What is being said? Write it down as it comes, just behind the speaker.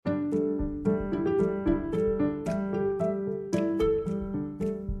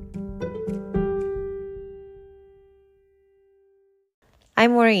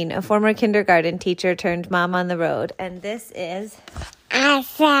I'm Maureen, a former kindergarten teacher turned mom on the road, and this is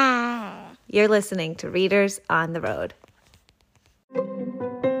Asa. You're listening to Readers on the Road.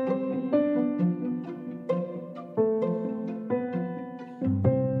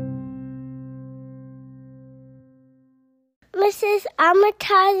 Mrs. Armitage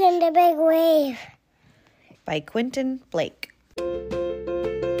and the Big Wave By Quentin Blake.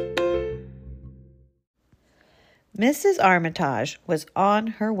 Mrs. Armitage was on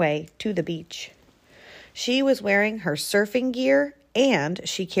her way to the beach. She was wearing her surfing gear and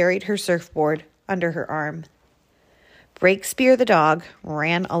she carried her surfboard under her arm. Breakspear the dog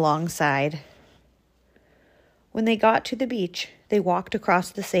ran alongside. When they got to the beach, they walked across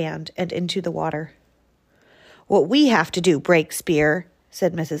the sand and into the water. "What we have to do, Breakspear,"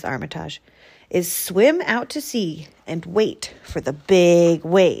 said Mrs. Armitage, "is swim out to sea and wait for the big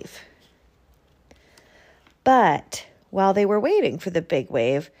wave." But while they were waiting for the big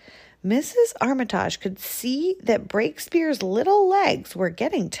wave, Mrs. Armitage could see that Breakspear's little legs were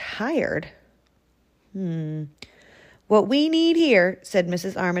getting tired. "What we need here," said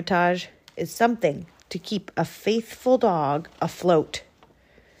Mrs. Armitage, "is something to keep a faithful dog afloat."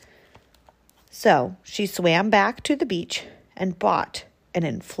 So she swam back to the beach and bought an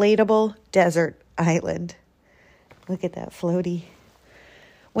inflatable desert island. Look at that floaty.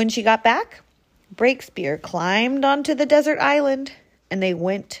 When she got back, Breakspear climbed onto the desert island and they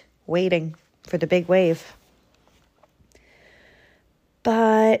went waiting for the big wave.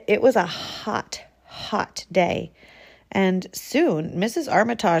 But it was a hot, hot day, and soon Mrs.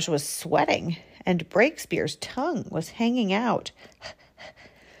 Armitage was sweating and Breakspear's tongue was hanging out.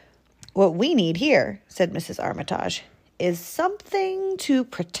 "What we need here," said Mrs. Armitage, "is something to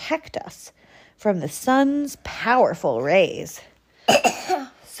protect us from the sun's powerful rays."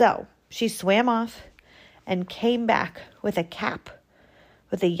 So she swam off and came back with a cap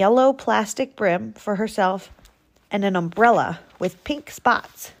with a yellow plastic brim for herself and an umbrella with pink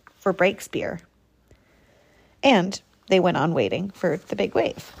spots for Breakspear. And they went on waiting for the big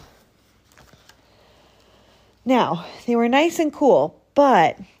wave. Now, they were nice and cool,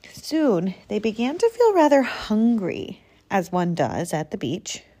 but soon they began to feel rather hungry, as one does at the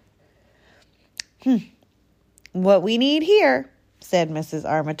beach. "What we need here," said Mrs.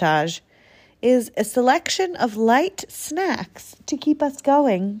 Armitage, "is a selection of light snacks to keep us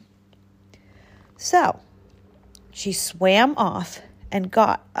going." So she swam off and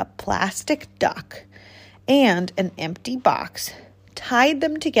got a plastic duck and an empty box, tied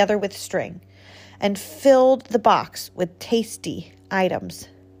them together with string, and filled the box with tasty items.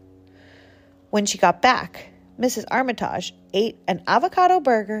 When she got back, Mrs. Armitage ate an avocado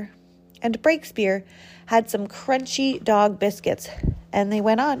burger, and Breakspear had some crunchy dog biscuits, and they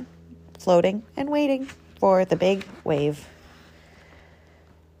went on, floating and waiting for the big wave.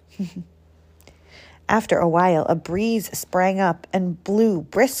 After a while, a breeze sprang up and blew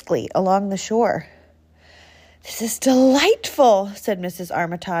briskly along the shore. "This is delightful," said Mrs.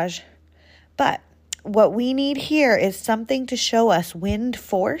 Armitage. "But what we need here is something to show us wind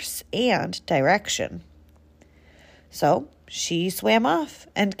force and direction." So she swam off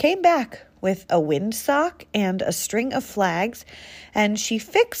and came back with a windsock and a string of flags, and she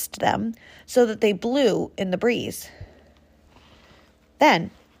fixed them so that they blew in the breeze. Then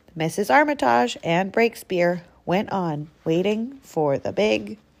Mrs. Armitage and Breakspear went on waiting for the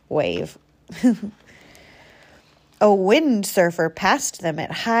big wave. A windsurfer passed them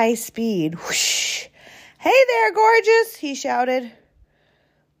at high speed. "Whoosh! Hey there, gorgeous!" he shouted.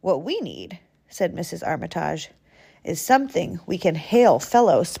 "What we need," said Mrs. Armitage, "is something we can hail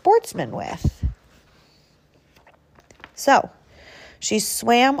fellow sportsmen with." So she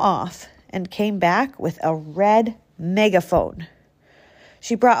swam off and came back with a red megaphone.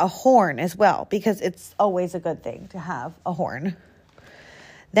 She brought a horn as well, because it's always a good thing to have a horn.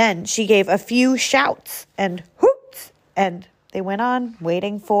 Then she gave a few shouts and hoots, and they went on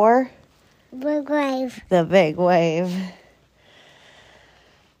waiting for Big Wave. the big wave.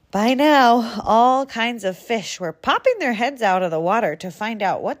 By now, all kinds of fish were popping their heads out of the water to find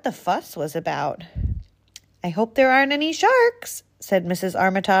out what the fuss was about. "I hope there aren't any sharks," said Mrs.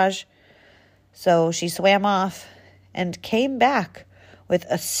 Armitage. So she swam off and came back with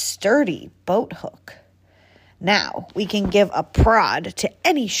a sturdy boat hook. "Now we can give a prod to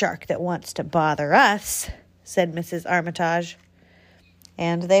any shark that wants to bother us," said Mrs. Armitage.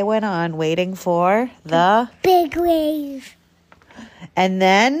 And they went on waiting for the Big Wave. And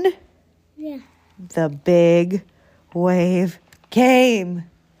then the big wave came.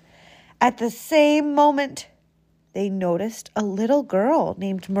 At the same moment, they noticed a little girl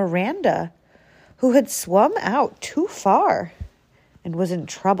named Miranda who had swum out too far. and was in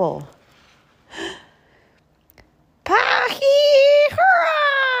trouble. "Pa-hee-hurrah!"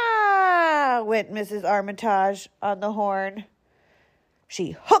 went Mrs. Armitage on the horn.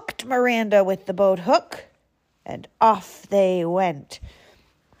 She hooked Miranda with the boat hook, and off they went.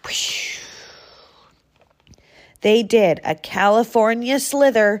 They did a California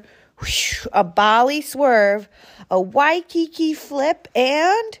slither, a Bali swerve, a Waikiki flip,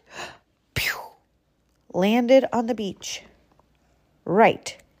 and landed on the beach,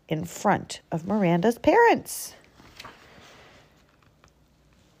 right in front of Miranda's parents.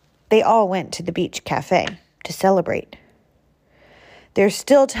 They all went to the beach cafe to celebrate. "There's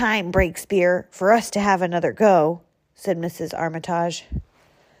still time, Breakspear, for us to have another go," said Mrs. Armitage.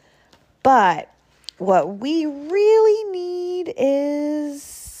 "But what we really need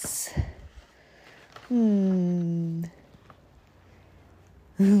is..."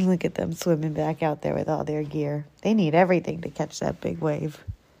 Look at them swimming back out there with all their gear. They need everything to catch that big wave.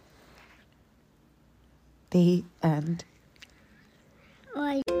 The end.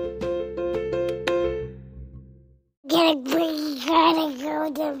 Gotta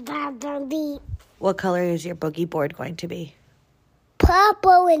go to Papa Beach. What color is your boogie board going to be?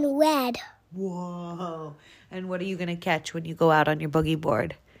 Purple and red. Whoa. And what are you going to catch when you go out on your boogie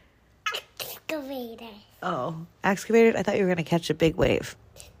board? Excavator. Oh, excavator? I thought you were going to catch a big wave.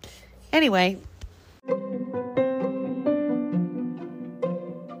 Anyway.